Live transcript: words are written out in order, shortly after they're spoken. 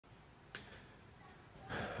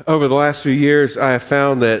over the last few years, I have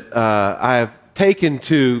found that I have taken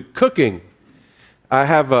to cooking. I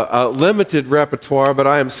have a limited repertoire, but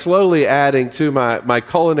I am slowly adding to my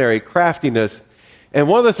culinary craftiness. And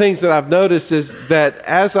one of the things that I've noticed is that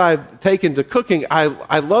as I've taken to cooking,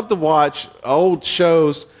 I love to watch old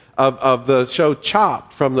shows of the show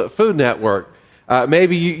Chopped from the Food Network.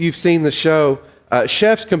 Maybe you've seen the show.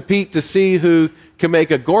 Chefs compete to see who can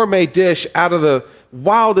make a gourmet dish out of the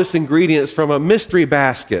wildest ingredients from a mystery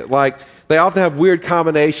basket. Like, they often have weird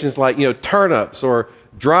combinations like, turnips or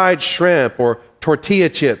dried shrimp or tortilla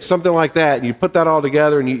chips, something like that. And you put that all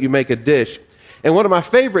together and you make a dish. And one of my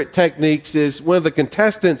favorite techniques is one of the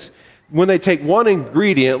contestants, when they take one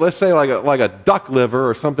ingredient, let's say like a duck liver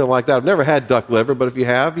or something like that. I've never had duck liver, but if you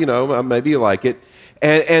have, maybe you like it.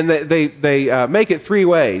 And they make it three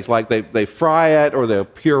ways. Like they fry it, or they'll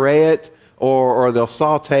puree it, or they'll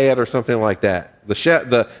saute it, or something like that.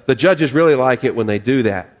 The judges really like it when they do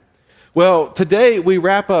that. Well, today we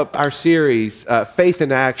wrap up our series, Faith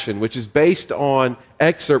in Action, which is based on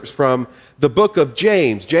excerpts from the book of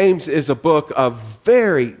James. James is a book of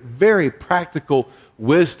very, very practical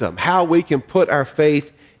wisdom, how we can put our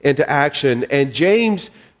faith into action. And James,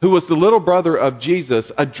 who was the little brother of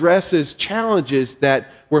Jesus, addresses challenges that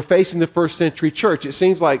were facing the first century church. It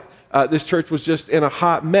seems like this church was just in a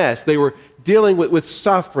hot mess. They were dealing with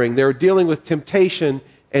suffering. They were dealing with temptation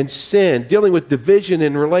and sin, dealing with division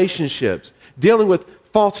in relationships, dealing with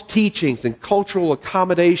false teachings and cultural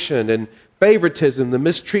accommodation and favoritism, the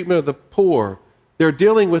mistreatment of the poor. They're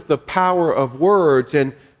dealing with the power of words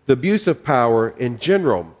and the abuse of power in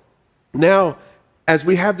general. Now, as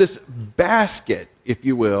we have this basket, if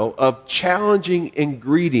you will, of challenging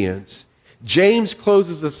ingredients, James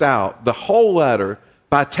closes us out, the whole letter,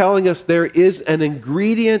 by telling us there is an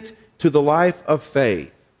ingredient to the life of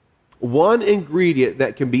faith. One ingredient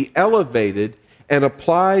that can be elevated and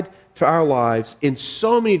applied to our lives in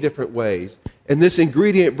so many different ways. And this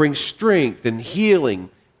ingredient brings strength and healing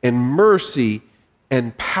and mercy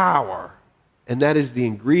and power. And that is the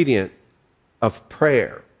ingredient of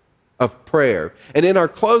prayer. And in our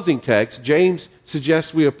closing text, James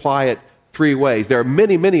suggests we apply it three ways. There are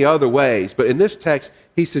many, many other ways, but in this text,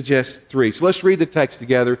 he suggests three. So let's read the text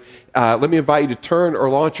together. Let me invite you to turn or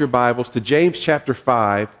launch your Bibles to James chapter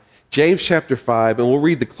 5. James chapter 5, and we'll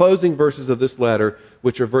read the closing verses of this letter,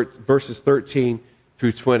 which are verses 13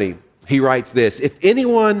 through 20. He writes this: Is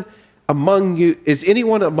anyone among you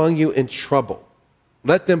in trouble?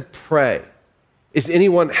 Let them pray. Is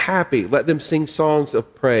anyone happy? Let them sing songs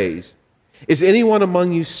of praise. Is anyone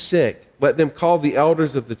among you sick? Let them call the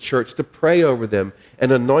elders of the church to pray over them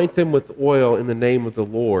and anoint them with oil in the name of the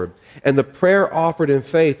Lord. And the prayer offered in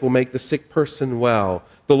faith will make the sick person well.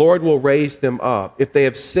 The Lord will raise them up. If they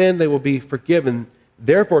have sinned, they will be forgiven.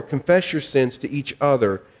 Therefore, confess your sins to each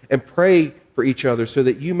other and pray for each other so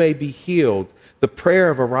that you may be healed. The prayer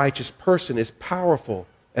of a righteous person is powerful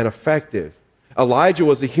and effective. Elijah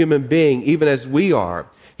was a human being, even as we are.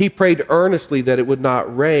 He prayed earnestly that it would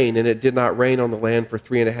not rain, and it did not rain on the land for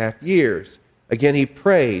 3.5 years. Again he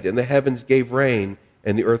prayed, and the heavens gave rain,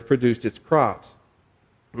 and the earth produced its crops.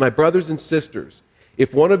 My brothers and sisters,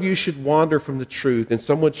 if one of you should wander from the truth, and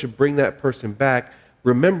someone should bring that person back,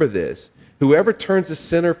 remember this: whoever turns a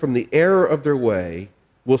sinner from the error of their way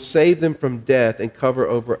will save them from death and cover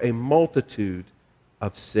over a multitude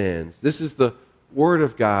of sins. This is the word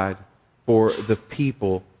of God for the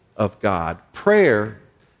people of God. Prayer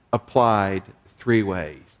applied three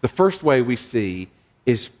ways. The first way we see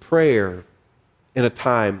is prayer in a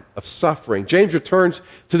time of suffering. James returns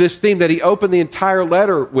to this theme that he opened the entire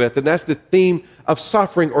letter with, and that's the theme of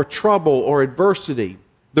suffering or trouble or adversity.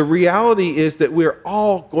 The reality is that we're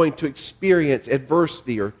all going to experience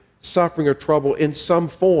adversity or suffering or trouble in some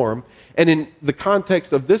form. And in the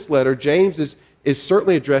context of this letter, James is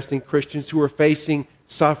certainly addressing Christians who are facing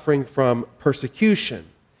suffering from persecution.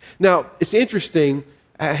 Now, it's interesting,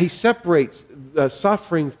 he separates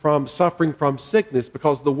suffering from sickness,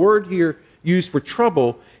 because the word here used for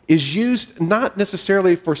trouble is used not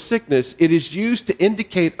necessarily for sickness. It is used to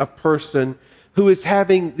indicate a person who is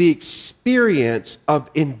having the experience of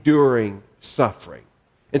enduring suffering.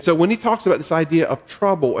 And so when he talks about this idea of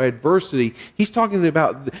trouble or adversity, he's talking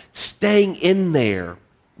about staying in there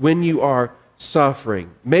when you are suffering.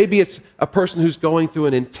 Maybe it's a person who's going through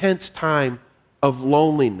an intense time of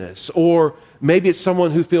loneliness, or maybe it's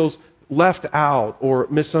someone who feels left out or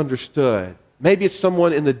misunderstood. Maybe it's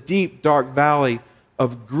someone in the deep, dark valley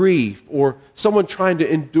of grief, or someone trying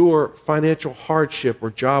to endure financial hardship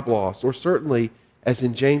or job loss, or certainly, as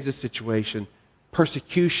in James's situation,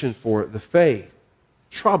 persecution for the faith,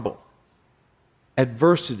 trouble,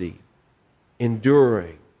 adversity,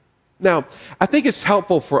 enduring. Now, I think it's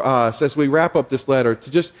helpful for us as we wrap up this letter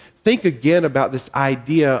to just think again about this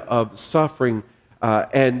idea of suffering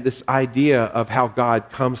and this idea of how God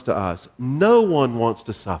comes to us. No one wants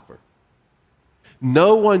to suffer.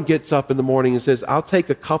 No one gets up in the morning and says, I'll take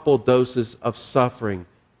a couple doses of suffering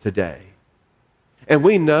today. And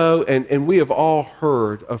we know, and we have all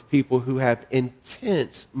heard of people who have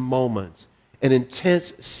intense moments, an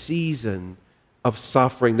intense season of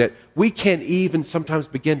suffering that we can't even sometimes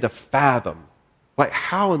begin to fathom. Like,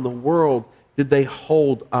 how in the world did they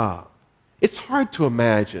hold up? It's hard to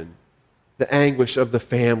imagine the anguish of the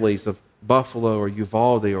families of Buffalo or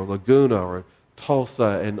Uvalde or Laguna or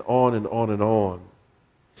Tulsa and on and on and on.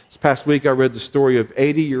 This past week I read the story of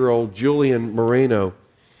 80-year-old Julian Moreno.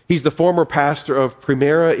 He's the former pastor of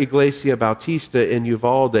Primera Iglesia Bautista in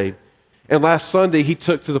Uvalde. And last Sunday he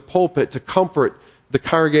took to the pulpit to comfort the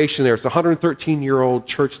congregation there. It's a 113-year-old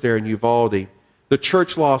church there in Uvalde. The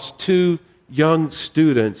church lost 2 young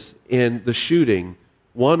students in the shooting.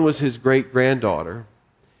 One was his great-granddaughter,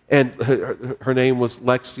 and her name was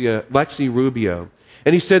Lexi Rubio.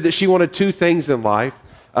 And he said that she wanted 2 things in life.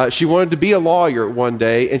 She wanted to be a lawyer one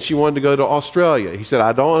day, and she wanted to go to Australia. He said,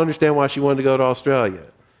 I don't understand why she wanted to go to Australia.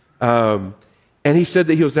 And he said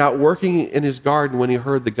that he was out working in his garden when he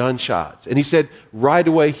heard the gunshots. And he said right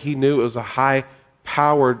away he knew it was a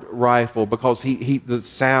high-powered rifle because the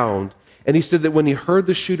sound. And he said that when he heard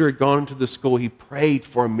the shooter had gone into the school, he prayed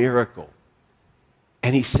for a miracle.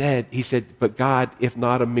 And he said, but God, if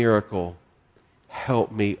not a miracle,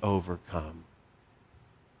 help me overcome.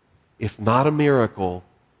 If not a miracle,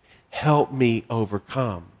 help me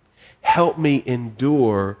overcome. Help me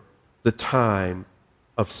endure the time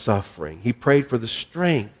of suffering. He prayed for the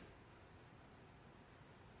strength.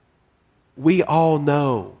 We all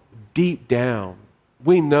know, deep down,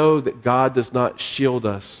 we know that God does not shield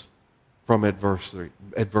us from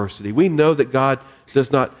adversity. We know that God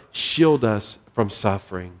does not shield us from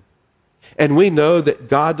suffering. And we know that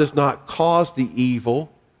God does not cause the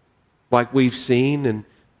evil like we've seen in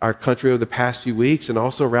our country over the past few weeks and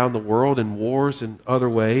also around the world in wars and other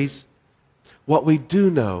ways. What we do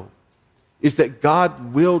know is that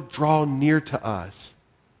God will draw near to us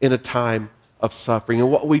in a time of suffering. And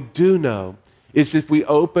what we do know is if we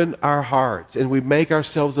open our hearts and we make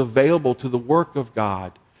ourselves available to the work of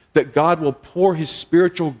God, that God will pour His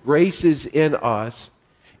spiritual graces in us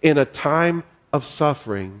in a time of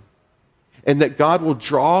suffering, and that God will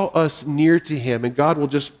draw us near to Him, and God will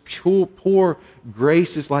just pour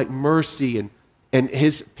graces like mercy and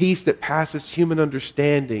His peace that passes human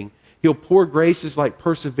understanding. He'll pour graces like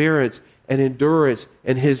perseverance and endurance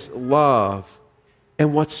and His love.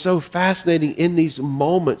 And what's so fascinating in these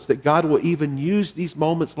moments, that God will even use these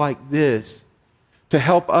moments like this to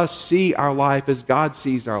help us see our life as God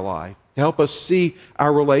sees our life, to help us see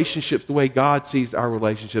our relationships the way God sees our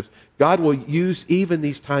relationships. God will use even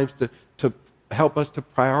these times to help us to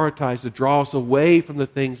prioritize, to draw us away from the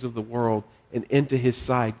things of the world and into His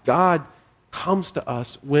side. God comes to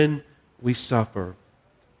us when we suffer.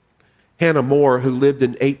 Hannah More, who lived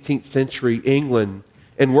in 18th century England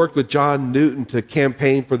and worked with John Newton to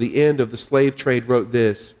campaign for the end of the slave trade, wrote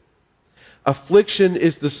this: "Affliction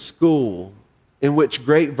is the school in which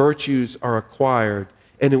great virtues are acquired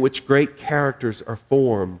and in which great characters are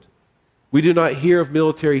formed. We do not hear of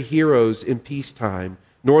military heroes in peacetime,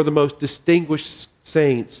 nor the most distinguished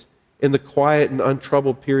saints in the quiet and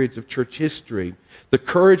untroubled periods of church history. The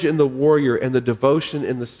courage in the warrior and the devotion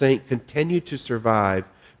in the saint continue to survive,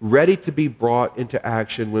 ready to be brought into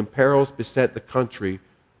action when perils beset the country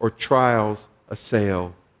or trials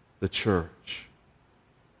assail the church."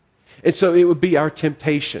 And so it would be our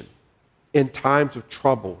temptation in times of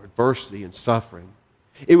trouble, adversity, and suffering.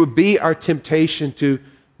 It would be our temptation to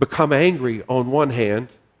become angry on one hand,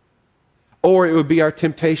 or it would be our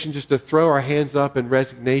temptation just to throw our hands up in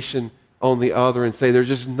resignation on the other and say, there's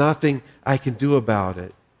just nothing I can do about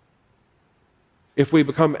it. If we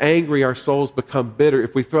become angry, our souls become bitter.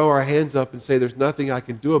 If we throw our hands up and say, there's nothing I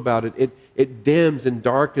can do about it, it dims and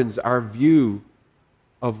darkens our view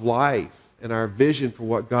of life and our vision for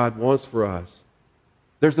what God wants for us.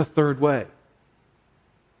 There's a third way.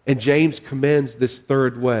 And James commends this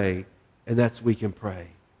third way, and that's we can pray.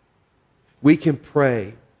 We can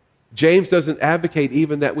pray. James doesn't advocate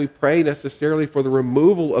even that we pray necessarily for the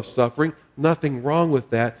removal of suffering. Nothing wrong with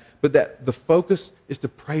that. But that the focus is to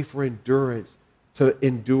pray for endurance, to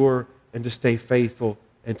endure and to stay faithful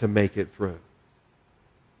and to make it through.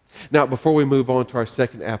 Now, before we move on to our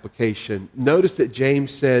second application, notice that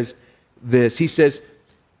James says this. He says,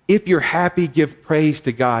 if you're happy, give praise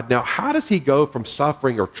to God. Now, how does he go from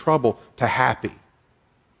suffering or trouble to happy?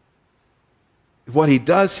 what he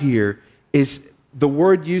does here is the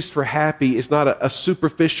word used for happy is not a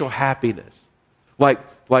superficial happiness. Like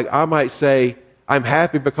I might say, I'm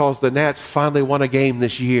happy because the Nats finally won a game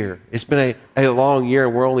this year. It's been a long year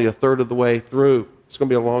and we're only a third of the way through. It's going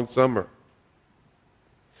to be a long summer.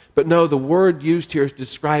 But no, the word used here is to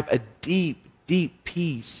describe a deep, deep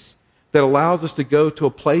peace that allows us to go to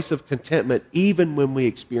a place of contentment even when we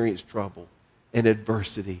experience trouble and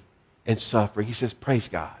adversity and suffering. He says, praise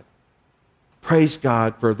God. Praise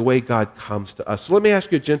God for the way God comes to us. So let me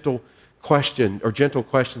ask you a gentle question or gentle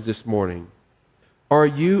questions this morning. Are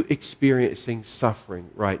you experiencing suffering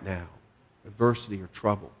right now? Adversity or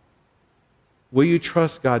trouble? Will you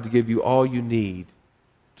trust God to give you all you need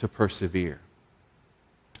to persevere?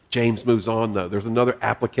 James moves on, though. There's another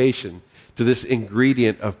application to this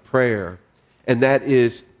ingredient of prayer, and that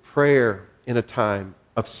is prayer in a time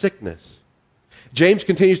of sickness. James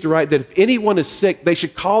continues to write that if anyone is sick, they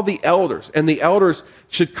should call the elders, and the elders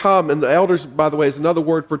should come. And the elders, by the way, is another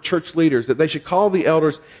word for church leaders, that they should call the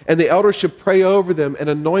elders, and the elders should pray over them and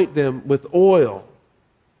anoint them with oil.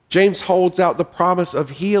 James holds out the promise of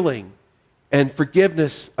healing and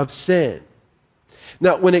forgiveness of sin.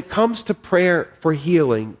 Now, when it comes to prayer for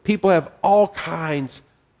healing, people have all kinds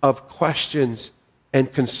of questions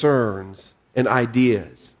and concerns and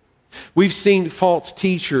ideas. We've seen false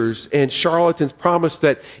teachers and charlatans promise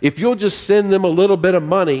that if you'll just send them a little bit of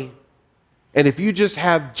money, and if you just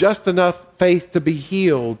have just enough faith to be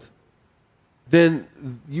healed, then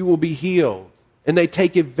you will be healed. And they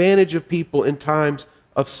take advantage of people in times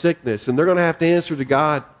of sickness, and they're going to have to answer to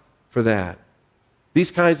God for that. These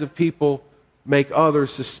kinds of people make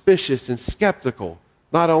others suspicious and skeptical,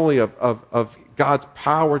 not only of God's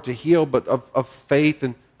power to heal, but of faith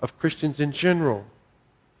and of Christians in general.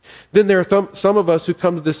 Then there are some of us who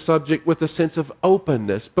come to this subject with a sense of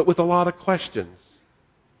openness, but with a lot of questions.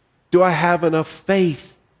 Do I have enough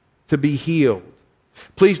faith to be healed?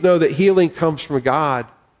 Please know that healing comes from God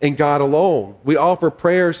and God alone. We offer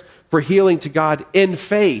prayers for healing to God in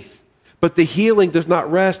faith, but the healing does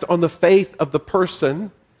not rest on the faith of the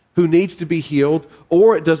person who needs to be healed,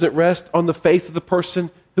 or it doesn't rest on the faith of the person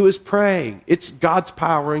who is praying. It's God's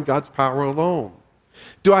power and God's power alone.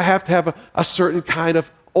 Do I have to have a certain kind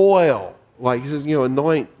of oil? Like he says,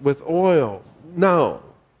 anoint with oil. No.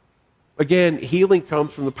 Again, healing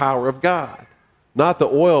comes from the power of God, not the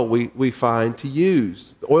oil we find to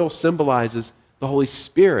use. The oil symbolizes the Holy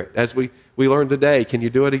Spirit, as we learned today. Can you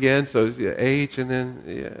do it again? So H and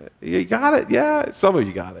then, you got it. Yeah, some of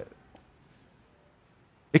you got it.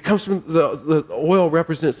 It comes from the oil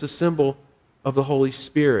represents the symbol of the Holy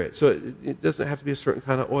Spirit. So it doesn't have to be a certain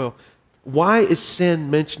kind of oil. Why is sin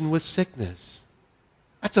mentioned with sickness?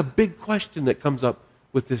 That's a big question that comes up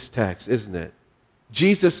with this text, isn't it?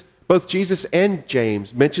 Both Jesus and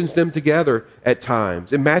James mentions them together at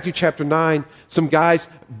times. In Matthew chapter 9, some guys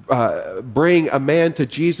bring a man to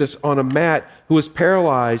Jesus on a mat who is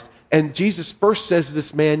paralyzed. And Jesus first says to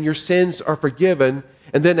this man, your sins are forgiven.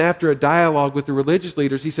 And then after a dialogue with the religious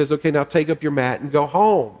leaders, he says, okay, now take up your mat and go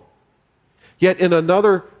home. Yet in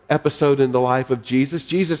another episode in the life of Jesus,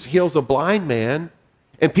 Jesus heals a blind man,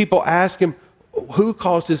 and people ask him, who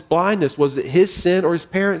caused his blindness? Was it his sin or his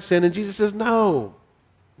parents' sin? And Jesus says, no,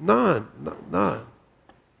 none.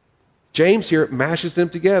 James here mashes them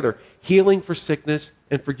together, healing for sickness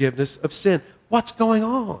and forgiveness of sin. What's going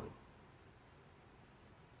on?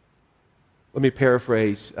 Let me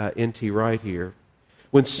paraphrase N.T. Wright here.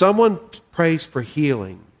 When someone prays for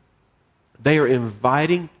healing, they are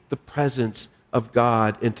inviting the presence of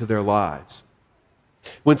God into their lives.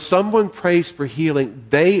 When someone prays for healing,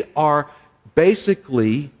 they are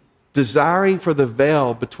basically desiring for the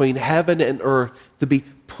veil between heaven and earth to be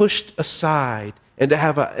pushed aside and to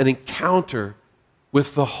have an encounter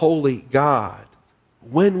with the holy God.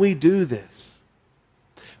 When we do this,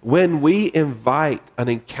 when we invite an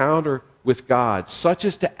encounter with God, such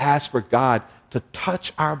as to ask for God to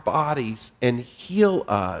touch our bodies and heal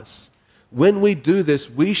us, when we do this,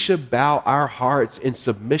 we should bow our hearts in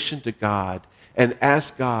submission to God and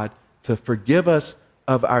ask God to forgive us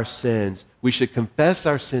of our sins. We should confess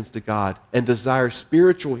our sins to God and desire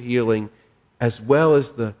spiritual healing as well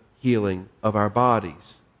as the healing of our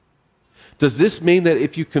bodies. Does this mean that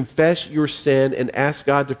if you confess your sin and ask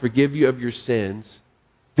God to forgive you of your sins,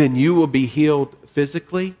 then you will be healed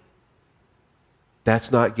physically?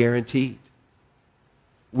 That's not guaranteed.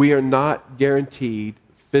 We are not guaranteed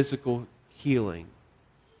physical healing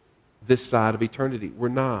this side of eternity. We're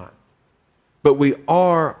not. But we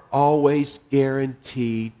are always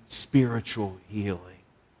guaranteed spiritual healing.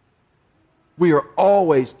 We are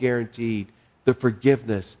always guaranteed the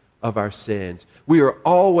forgiveness of our sins. We are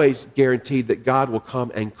always guaranteed that God will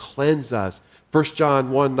come and cleanse us. 1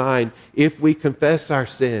 John 1:9, if we confess our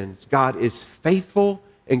sins, God is faithful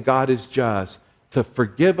and God is just to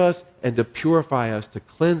forgive us and to purify us, to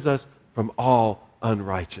cleanse us from all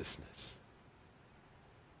unrighteousness.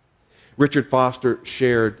 Richard Foster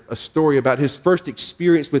shared a story about his first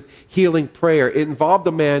experience with healing prayer. It involved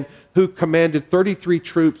a man who commanded 33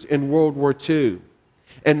 troops in World War II.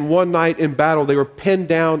 And one night in battle, they were pinned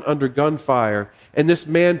down under gunfire. And this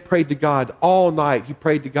man prayed to God all night. He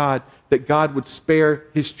prayed to God that God would spare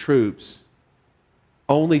his troops.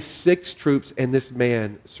 Only 6 troops and this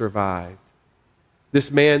man survived.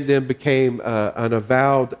 This man then became an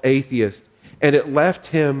avowed atheist. And it left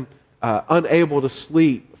him unable to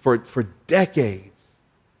sleep for decades.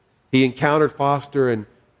 He encountered Foster, and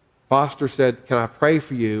Foster said, "Can I pray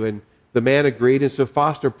for you?" And the man agreed, and so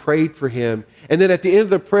Foster prayed for him. And then at the end of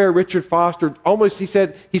the prayer, Richard Foster he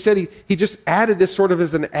said he just added this sort of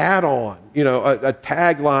as an add-on, a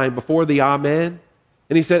tagline before the amen.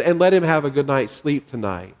 And he said, "And let him have a good night's sleep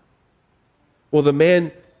tonight." Well, the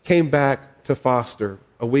man came back to Foster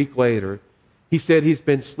a week later. He said he's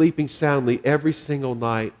been sleeping soundly every single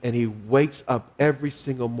night, and he wakes up every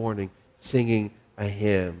single morning singing a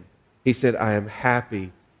hymn. He said, "I am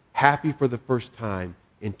happy for the first time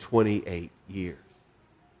in 28 years.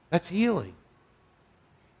 That's healing.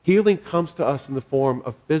 Healing comes to us in the form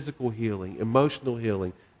of physical healing, emotional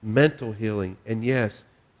healing, mental healing, and yes,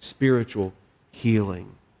 spiritual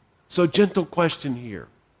healing. So, gentle question here.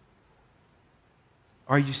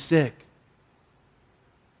 Are you sick?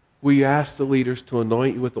 Will you ask the leaders to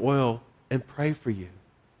anoint you with oil and pray for you?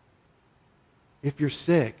 If you're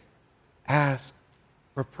sick, ask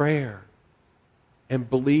for prayer. And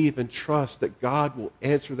believe and trust that God will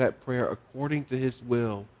answer that prayer according to His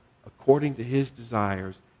will, according to His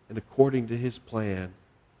desires, and according to His plan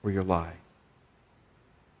for your life.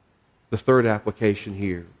 The third application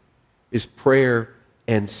here is prayer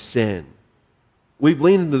and sin. We've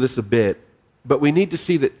leaned into this a bit, but we need to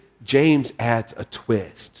see that James adds a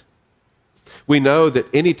twist. We know that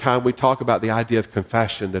anytime we talk about the idea of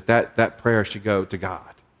confession, that prayer should go to God.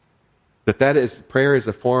 Prayer is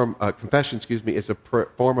a form, confession, is a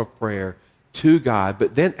form of prayer to God.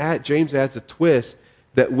 But then James adds a twist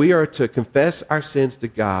that we are to confess our sins to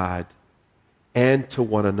God and to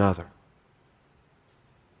one another.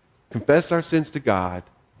 Confess our sins to God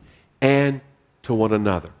and to one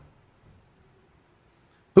another.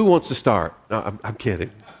 Who wants to start? No, I'm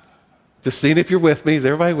kidding. Just seeing if you're with me. Is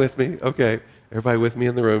everybody with me? Okay. Everybody with me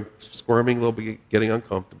in the room, squirming a little bit, getting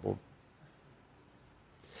uncomfortable.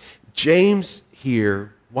 James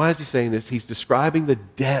here, why is he saying this? He's describing the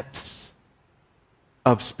depths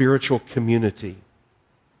of spiritual community,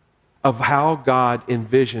 of how God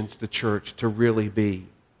envisions the church to really be.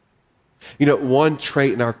 One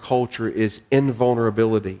trait in our culture is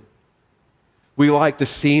invulnerability. We like to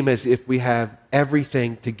seem as if we have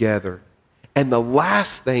everything together. And the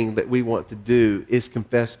last thing that we want to do is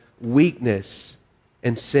confess weakness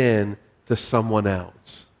and sin to someone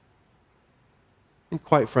else. And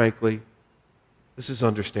quite frankly, this is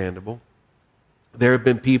understandable. There have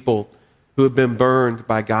been people who have been burned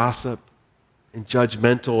by gossip and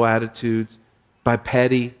judgmental attitudes, by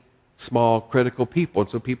petty, small, critical people. And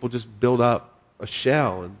so people just build up a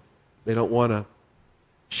shell and they don't want to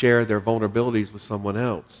share their vulnerabilities with someone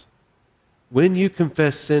else. When you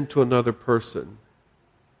confess sin to another person,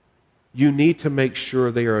 you need to make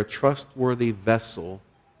sure they are a trustworthy vessel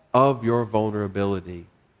of your vulnerability.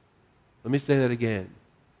 Let me say that again.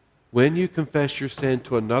 When you confess your sin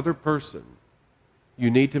to another person,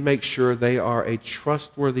 you need to make sure they are a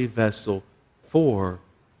trustworthy vessel for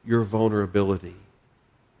your vulnerability.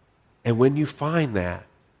 And when you find that,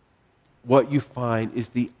 what you find is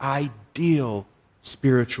the ideal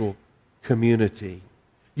spiritual community.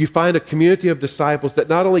 You find a community of disciples that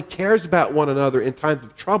not only cares about one another in times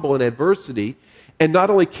of trouble and adversity, and not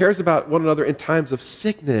only cares about one another in times of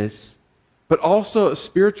sickness, but also a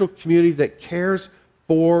spiritual community that cares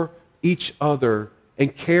for each other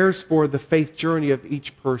and cares for the faith journey of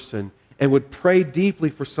each person and would pray deeply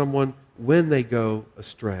for someone when they go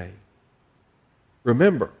astray.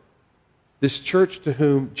 Remember, this church to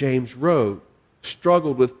whom James wrote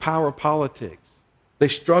struggled with power politics. They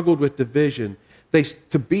struggled with division.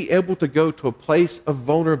 To be able to go to a place of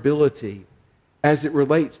vulnerability as it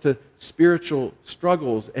relates to spiritual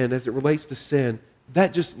struggles and as it relates to sin,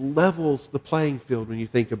 that just levels the playing field when you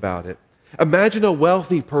think about it. Imagine a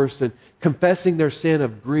wealthy person confessing their sin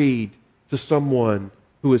of greed to someone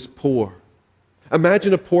who is poor.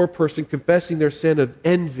 Imagine a poor person confessing their sin of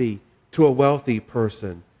envy to a wealthy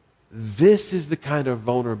person. This is the kind of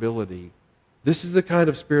vulnerability, this is the kind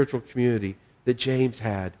of spiritual community that James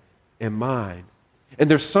had in mind. And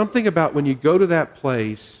there's something about when you go to that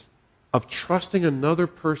place of trusting another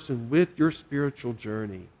person with your spiritual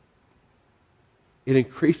journey. It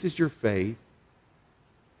increases your faith.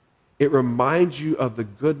 It reminds you of the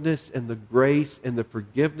goodness and the grace and the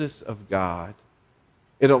forgiveness of God.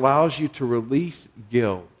 It allows you to release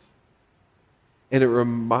guilt. And it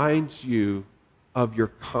reminds you of your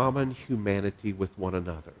common humanity with one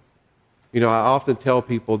another. You know, I often tell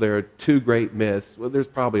people there are two great myths. Well, there's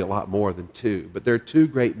probably a lot more than two, but there are two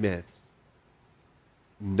great myths.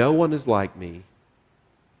 No one is like me,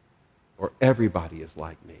 or everybody is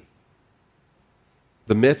like me.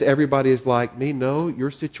 The myth, everybody is like me, no,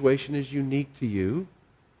 your situation is unique to you,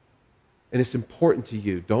 and it's important to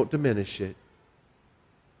you. Don't diminish it.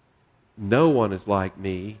 No one is like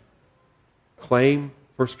me. Claim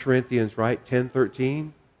 1 Corinthians, right,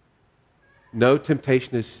 10:13. No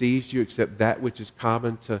temptation has seized you except that which is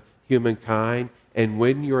common to humankind. And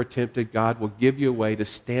when you are tempted, God will give you a way to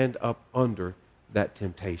stand up under that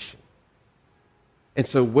temptation. And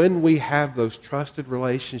so when we have those trusted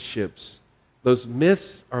relationships, those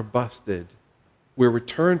myths are busted. We're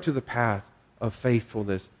returned to the path of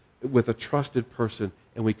faithfulness with a trusted person,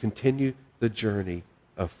 and we continue the journey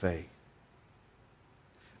of faith.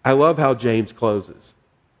 I love how James closes.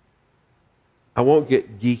 I won't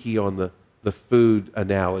get geeky on the food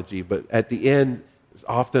analogy, but at the end,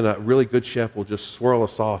 often a really good chef will just swirl a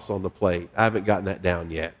sauce on the plate. I haven't gotten that down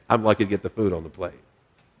yet. I'm lucky to get the food on the plate.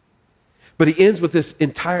 But he ends with this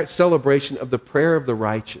entire celebration of the prayer of the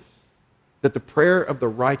righteous, that the prayer of the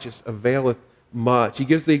righteous availeth much. He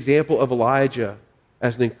gives the example of Elijah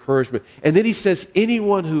as an encouragement. And then he says,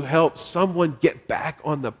 anyone who helps someone get back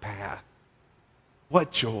on the path,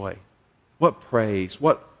 what joy, what praise,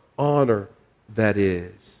 what honor that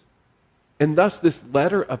is. And thus this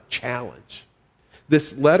letter of challenge,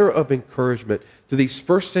 this letter of encouragement to these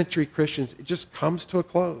first century Christians, it just comes to a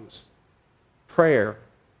close. Prayer,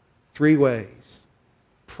 3 ways.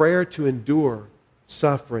 Prayer to endure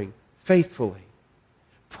suffering faithfully.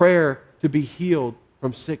 Prayer to be healed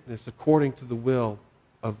from sickness according to the will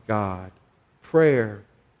of God. Prayer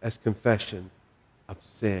as confession of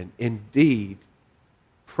sin. Indeed,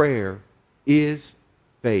 prayer is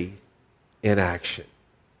faith in action.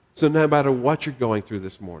 So no matter what you're going through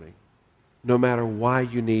this morning, no matter why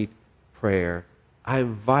you need prayer, I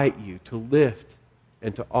invite you to lift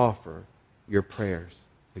and to offer your prayers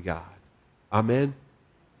to God. Amen.